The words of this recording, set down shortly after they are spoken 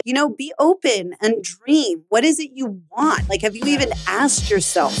Be open and dream. What is it you want? Like, have you even asked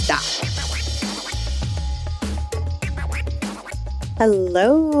yourself that?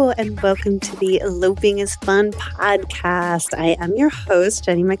 Hello, and welcome to the Eloping is Fun podcast. I am your host,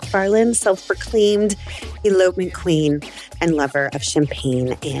 Jenny McFarland, self-proclaimed elopement queen and lover of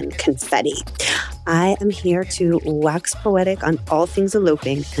champagne and confetti. I am here to wax poetic on all things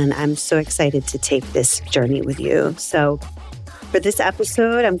eloping, and I'm so excited to take this journey with you. So for this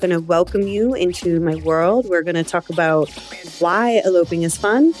episode, I'm going to welcome you into my world. We're going to talk about why eloping is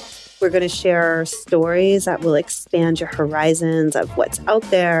fun. We're going to share stories that will expand your horizons of what's out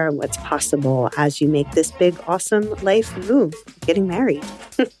there and what's possible as you make this big, awesome life move, getting married.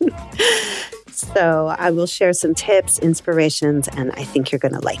 So I will share some tips, inspirations, and I think you're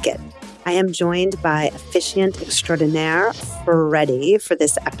going to like it. I am joined by officiant extraordinaire Freddie for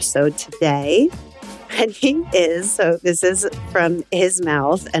this episode today. Freddie is, so this is from his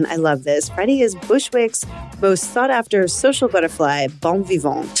mouth, and I love this. Freddie is Bushwick's most sought-after social butterfly, bon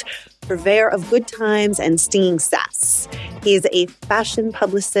vivant, purveyor of good times and stinging sass. He's a fashion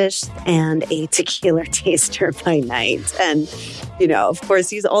publicist and a tequila taster by night. And, of course,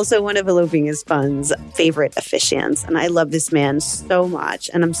 he's also one of Eloping is Fun's favorite officiants. And I love this man so much.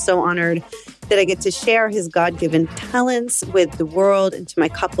 And I'm so honored that I get to share his God-given talents with the world and to my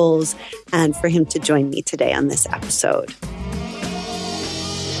couples, and for him to join me today on this episode.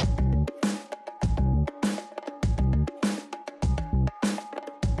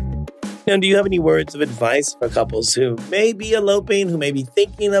 Now, do you have any words of advice for couples who may be eloping, who may be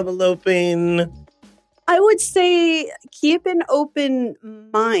thinking of eloping? I would say keep an open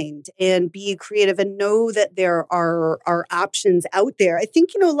mind and be creative and know that there are options out there. I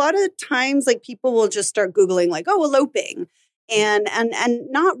think, a lot of times like people will just start Googling like, oh, eloping and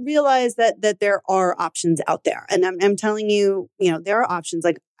not realize that there are options out there. And I'm telling you, there are options.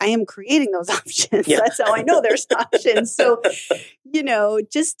 Like I am creating those options. Yeah. That's how I know there's options. So,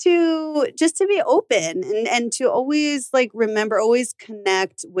 just to be open and to always remember, always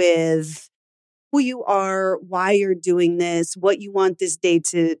connect with who you are, why you're doing this, what you want this day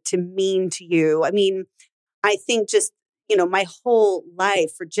to mean to you. I mean, I think just, my whole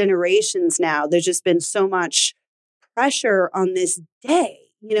life for generations now, there's just been so much pressure on this day,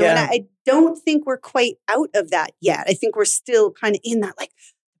 and I don't think we're quite out of that yet. I think we're still kind of in that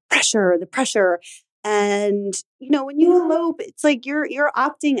the pressure. And, when you elope, it's like you're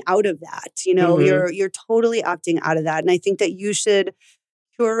opting out of that, you're totally opting out of that. And I think that you should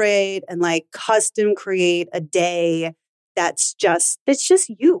curate and custom create a day that's just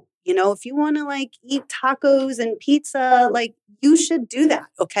you. If you want to eat tacos and pizza, you should do that.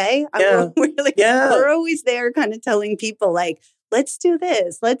 Okay. We're always there kind of telling people let's do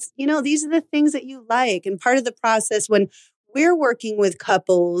this. Let's, these are the things that you like. And part of the process when we're working with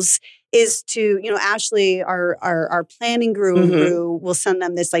couples is to, Ashley, our planning guru, will send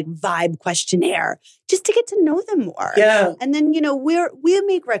them this vibe questionnaire just to get to know them more. Yeah. And then, we'll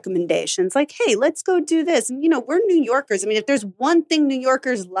make recommendations hey, let's go do this. And, we're New Yorkers. I mean, if there's one thing New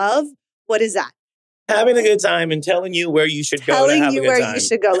Yorkers love, what is that? Having a good time and telling you where you should go to have a good time. Telling you where you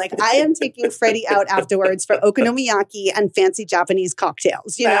should go. I am taking Freddie out afterwards for okonomiyaki and fancy Japanese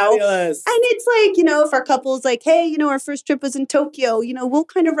cocktails, Fabulous. And it's if our couple's hey, our first trip was in Tokyo, we'll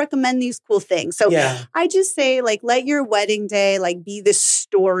kind of recommend these cool things. So I just say let your wedding day be the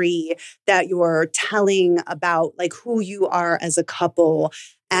story that you're telling about who you are as a couple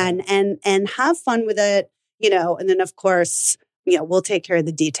and have fun with it, and then of course, we'll take care of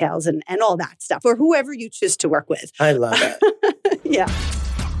the details and all that stuff for whoever you choose to work with. I love it. Yeah.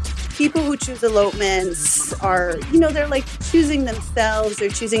 People who choose elopements are, they're choosing themselves. They're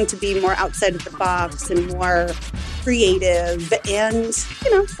choosing to be more outside of the box and more creative. And,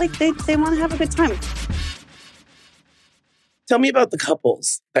 they want to have a good time. Tell me about the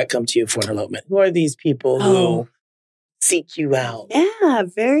couples that come to you for an elopement. Who are these people who seek you out? Yeah,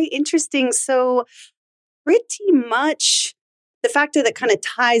 very interesting. So pretty much the factor that kind of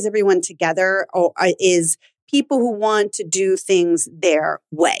ties everyone together is people who want to do things their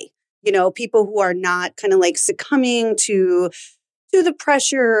way. People who are not kind of succumbing to the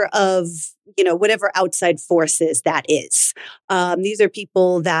pressure of, whatever outside forces that is. These are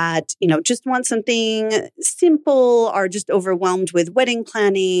people that, just want something simple, are just overwhelmed with wedding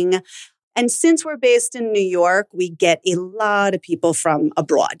planning. And since we're based in New York, we get a lot of people from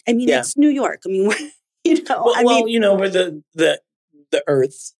abroad. I mean, It's New York. I mean, we're we're the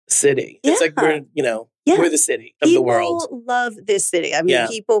Earth's city. It's we're the city of the world. People love this city. I mean,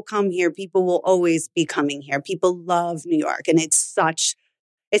 people come here. People will always be coming here. People love New York, and it's such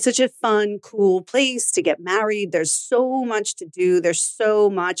It's such a fun, cool place to get married. There's so much to do. There's so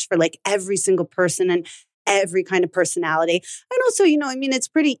much for like every single person and every kind of personality. And also, it's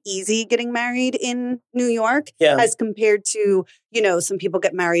pretty easy getting married in New York as compared to, some people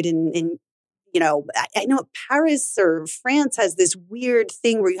get married in I know Paris or France has this weird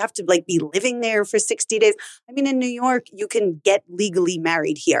thing where you have to like be living there for 60 days. I mean, in New York, you can get legally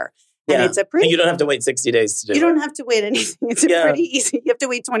married here. And it's and you don't have to wait 60 days to do it. You don't have to wait anything. It's pretty easy. You have to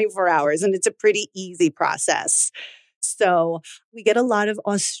wait 24 hours and it's a pretty easy process. So we get a lot of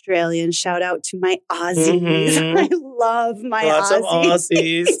Australians. Shout out to my Aussies. Mm-hmm. I love my Lots of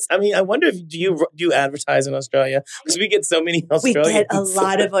Aussies. I mean, I wonder if do you advertise in Australia? Because we get so many Australians. We get a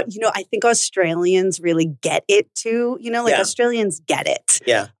lot of, I think Australians really get it too. Australians get it.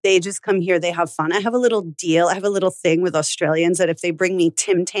 Yeah. They just come here. They have fun. I have a little deal. I have a little thing with Australians that if they bring me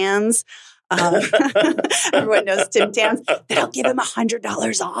Tim Tams, everyone knows Tim Tams, that I'll give him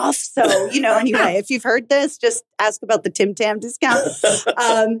 $100 off. So, anyway, if you've heard this, just ask about the Tim Tam discount.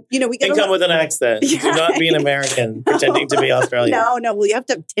 We get and come with an accent. Yeah. Do not be an American pretending to be Australian. No. Well, you have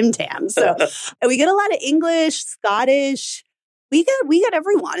to have Tim Tams. So we get a lot of English, Scottish. We get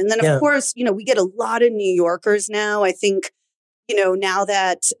everyone. And then, of course, we get a lot of New Yorkers now. I think, now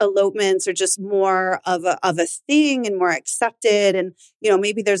that elopements are just more of a thing and more accepted. And,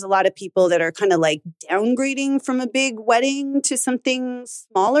 maybe there's a lot of people that are kind of like downgrading from a big wedding to something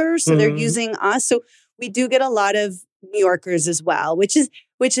smaller. So they're using us. So we do get a lot of New Yorkers as well, which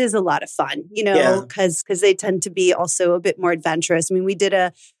is a lot of fun, because they tend to be also a bit more adventurous. I mean, we did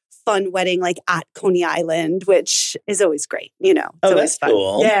a fun wedding like at Coney Island, which is always great, Oh, that's fun.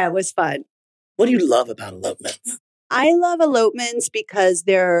 Cool. Yeah, it was fun. What do you love about elopements? I love elopements because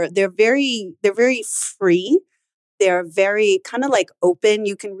they're very free. They're very kind of like open.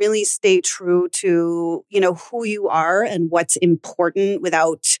 You can really stay true to, who you are and what's important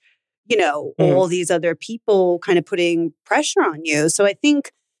without, all these other people kind of putting pressure on you. So I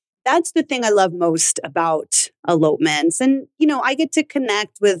think that's the thing I love most about elopements. And, I get to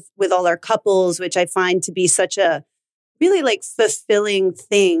connect with all our couples, which I find to be such a really like fulfilling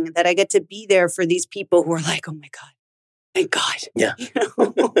thing that I get to be there for these people who are like, oh my God. Thank God. Yeah.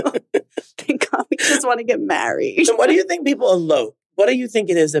 Thank God we just want to get married. So what do you think people elope? What do you think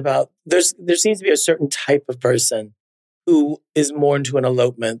it is about? There seems to be a certain type of person who is more into an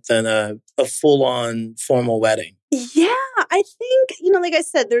elopement than a full-on formal wedding. Yeah, I think, like I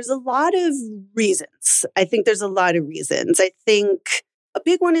said, there's a lot of reasons. I think a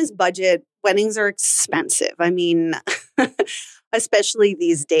big one is budget. Weddings are expensive. I mean, especially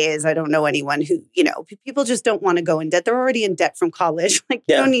these days, I don't know anyone who, people just don't want to go in debt. They're already in debt from college. Like,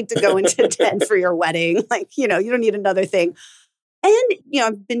 you don't need to go into debt for your wedding. Like, you don't need another thing. And,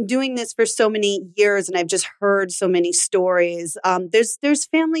 I've been doing this for so many years and I've just heard so many stories. There's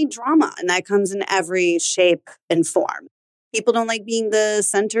family drama and that comes in every shape and form. People don't like being the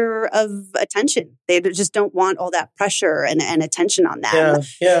center of attention. They just don't want all that pressure and attention on them.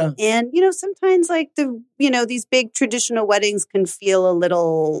 Yeah. And, sometimes like these big traditional weddings can feel a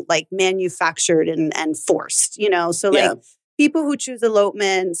little like manufactured and forced, So like people who choose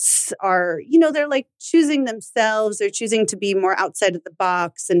elopements are, they're like choosing themselves. They're choosing to be more outside of the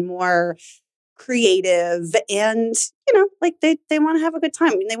box and more creative and, like they want to have a good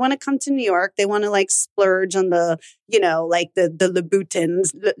time. I mean, they want to come to New York. They want to like splurge on the, like the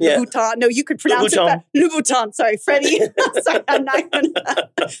Louboutins. Louboutin. No, you could pronounce it. Louboutin. Sorry, Freddie. Sorry, I'm not going to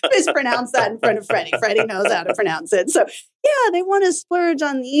mispronounce that in front of Freddie. Freddie knows how to pronounce it. So yeah, they want to splurge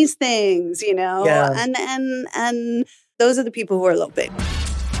on these things, and those are the people who are eloping.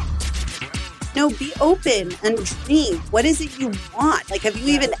 Be open and dream. What is it you want? Like, have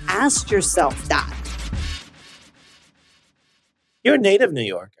you even asked yourself that? You're a native New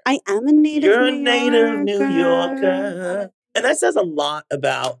Yorker. I am a native New Yorker. You're a native New Yorker. And that says a lot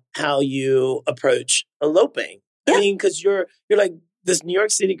about how you approach eloping. Yeah. I mean, because you're like this New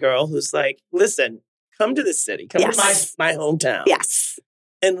York City girl who's like, listen, come to this city. Come to my hometown. Yes.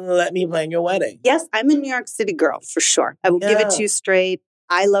 And let me plan your wedding. Yes, I'm a New York City girl for sure. I will give it to you straight.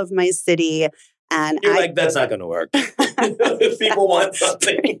 I love my city. And you're like, that's not going to work. If people want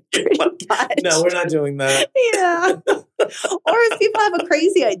something, no, we're not doing that. Yeah. Or if people have a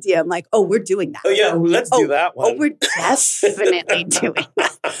crazy idea, I'm like, oh, we're doing that. Oh, yeah, let's do that one. Oh, we're definitely doing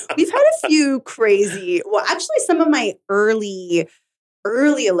that. We've had a few crazy, actually, some of my early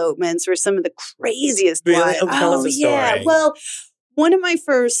elopements were some of the craziest ones. Oh, tell us a story. Yeah. Well, one of my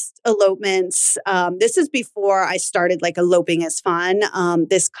first elopements, this is before I started like eloping as fun.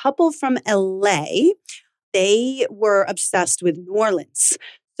 This couple from LA, they were obsessed with New Orleans.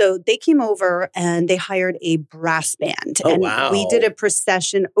 So they came over and they hired a brass band. Oh, and wow. we did a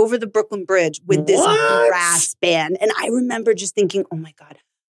procession over the Brooklyn Bridge with this brass band. And I remember just thinking, oh my God,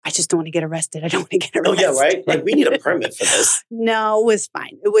 I just don't want to get arrested. I don't want to get arrested. Oh, yeah, right? Like, we need a permit for this. No, it was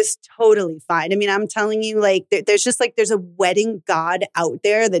fine. It was totally fine. I mean, I'm telling you, like, there's a wedding god out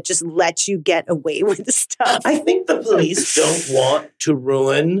there that just lets you get away with stuff. I think the police don't want to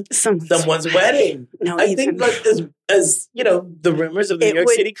ruin someone's wedding. No, I think, like, as you know, the rumors of the New York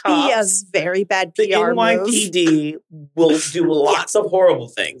City cops, a very bad PR the NYPD will do lots of horrible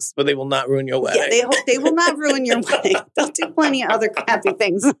things, but they will not ruin your wedding. Yeah, they will not ruin your wedding. They'll do plenty of other crappy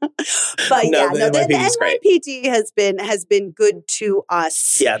things. But the NYPD has been good to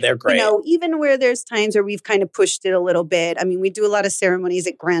us. Yeah, they're great. You know, even where there's times where we've kind of pushed it a little bit. I mean, we do a lot of ceremonies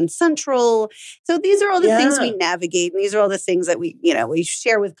at Grand Central. So these are all the things we navigate. And these are all the things that we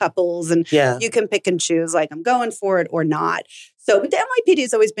share with couples. And you can pick and choose, like, I'm going for it or not. So, but the NYPD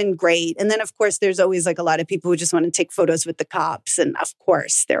has always been great. And then, of course, there's always like a lot of people who just want to take photos with the cops. And of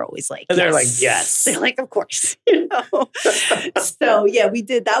course, they're always like, and they're like, yes. They're like, of course, you know. So, yeah, we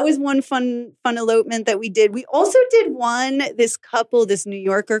did. That was one fun elopement that we did. We also did this New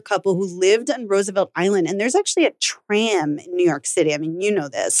Yorker couple who lived on Roosevelt Island. And there's actually a tram in New York City. I mean, you know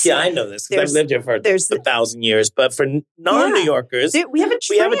this. Yeah, I know this because I've lived here for 1,000 years. But for non-New Yorkers, we have a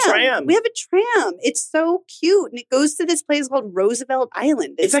tram. We have a tram. It's so cute. And it goes to this place called Roosevelt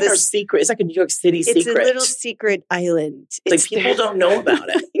Island. It's like our secret. It's like a New York City secret. It's a little secret island. Like, people don't know about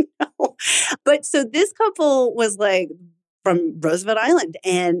it. I know. But so this couple was like from Roosevelt Island,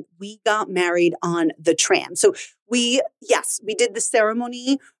 and we got married on the tram. So we did the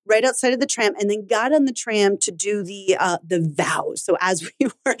ceremony right outside of the tram, and then got on the tram to do the vows. So as we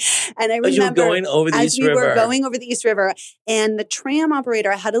were, and I remember you were going over the East River. We were going over the East River, and the tram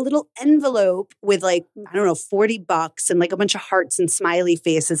operator had a little envelope with, like, I don't know, $40 and like a bunch of hearts and smiley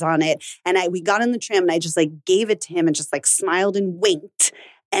faces on it. And we got on the tram, and I just like gave it to him and just like smiled and winked.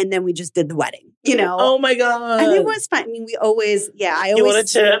 And then we just did the wedding, you know? Oh my God. And it was fun. I mean, you want a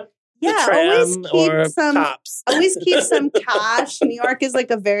tip? Yeah, always keep cops. Always keep some cash. New York is like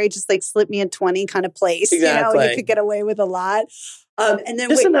a very just like slip me a 20 kind of place. Exactly. You know, you could get away with a lot. And then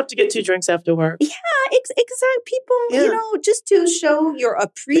just enough to get 2 drinks after work. Yeah, exactly. People, you know, just to show your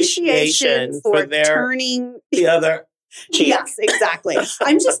appreciation for turning the other cheek. Yes, exactly.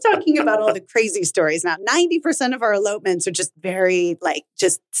 I'm just talking about all the crazy stories now. 90% of our elopements are just very like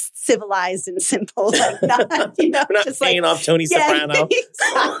just civilized and simple. Like not, you know, we're not just paying off Tony Soprano.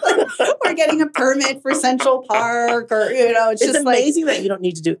 Exactly. Or getting a permit for Central Park, or you know, it's just amazing that you don't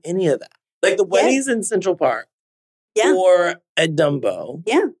need to do any of that. Like the weddings in Central Park, or at Dumbo,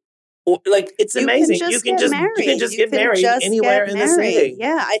 Or, like, it's amazing. You can just get married anywhere in the city.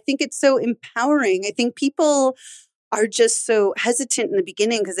 Yeah, I think it's so empowering. I think people are just so hesitant in the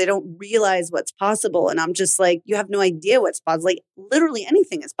beginning because they don't realize what's possible. And I'm just like, you have no idea what's possible. Like, literally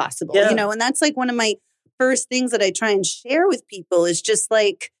anything is possible, you know? And that's like one of my first things that I try and share with people is just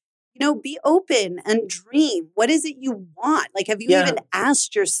like, you know, be open and dream. What is it you want? Like, have you even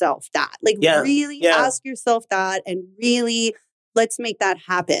asked yourself that? Like, really ask yourself that and really let's make that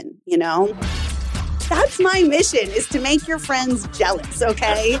happen, you know? That's my mission, is to make your friends jealous,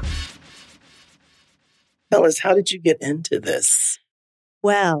 okay? Tell us, how did you get into this?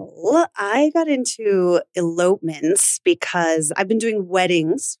 Well, I got into elopements because I've been doing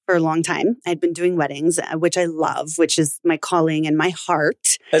weddings for a long time. I'd been doing weddings, which I love, which is my calling and my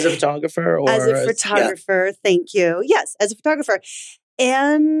heart. As a photographer? As a photographer, thank you. Yes, as a photographer.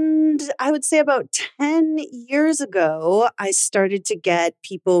 And I would say about 10 years ago, I started to get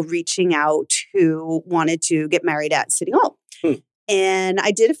people reaching out who wanted to get married at City Hall. And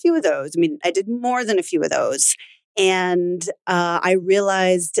I did a few of those. I mean, I did more than a few of those. And I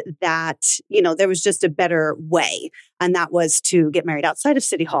realized that, you know, there was just a better way. And that was to get married outside of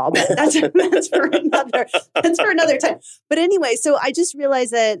City Hall. But that's for another time. But anyway, so I just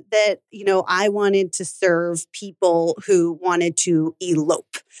realized that, you know, I wanted to serve people who wanted to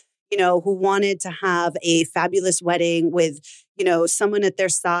elope, you know, who wanted to have a fabulous wedding with, you know, someone at their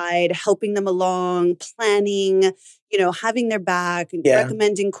side, helping them along, planning, you know, having their back and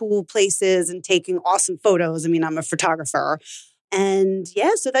recommending cool places and taking awesome photos. I mean, I'm a photographer. And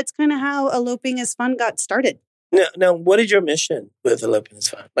so that's kind of how Eloping is Fun got started. Now, what is your mission with Eloping is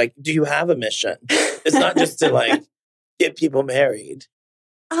Fun? Like, do you have a mission? It's not just to like get people married.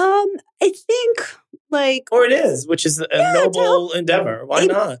 I think like... Or it is, which is a noble endeavor. Why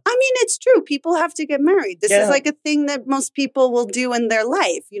not? I mean, it's true. People have to get married. This is like a thing that most people will do in their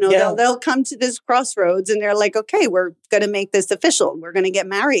life. You know, they'll come to this crossroads and they're like, okay, we're going to make this official. We're going to get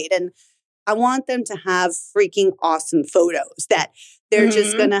married. And I want them to have freaking awesome photos that they're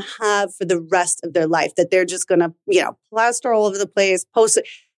just going to have for the rest of their life, that they're just going to, plaster all over the place, post it.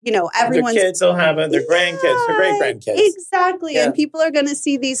 Everyone's... Their kids will have it, their grandkids, their great-grandkids. Exactly. Yeah. And people are going to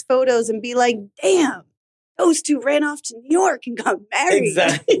see these photos and be like, damn, those two ran off to New York and got married.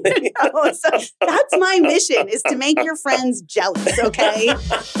 Exactly. So that's my mission, is to make your friends jealous, okay?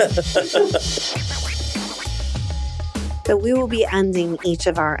 So we will be ending each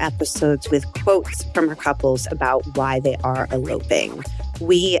of our episodes with quotes from our couples about why they are eloping.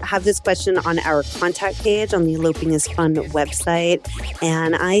 We have this question on our contact page on the Eloping is Fun website,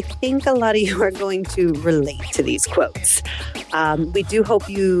 and I think a lot of you are going to relate to these quotes. We do hope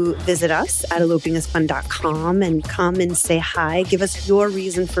you visit us at elopingisfun.com and come and say hi. Give us your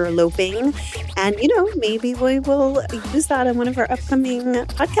reason for eloping. And, maybe we will use that in one of our upcoming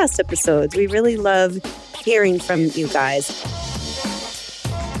podcast episodes. We really love hearing from you guys.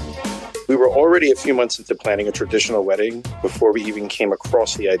 We were already a few months into planning a traditional wedding before we even came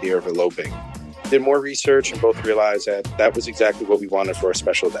across the idea of eloping. Did more research and both realized that was exactly what we wanted for a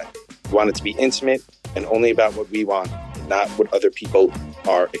special day. We wanted to be intimate and only about what we want, not what other people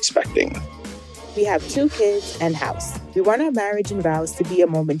are expecting. We have 2 kids and house. We want our marriage and vows to be a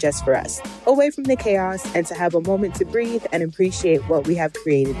moment just for us, away from the chaos, and to have a moment to breathe and appreciate what we have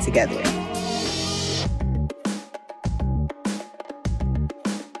created together.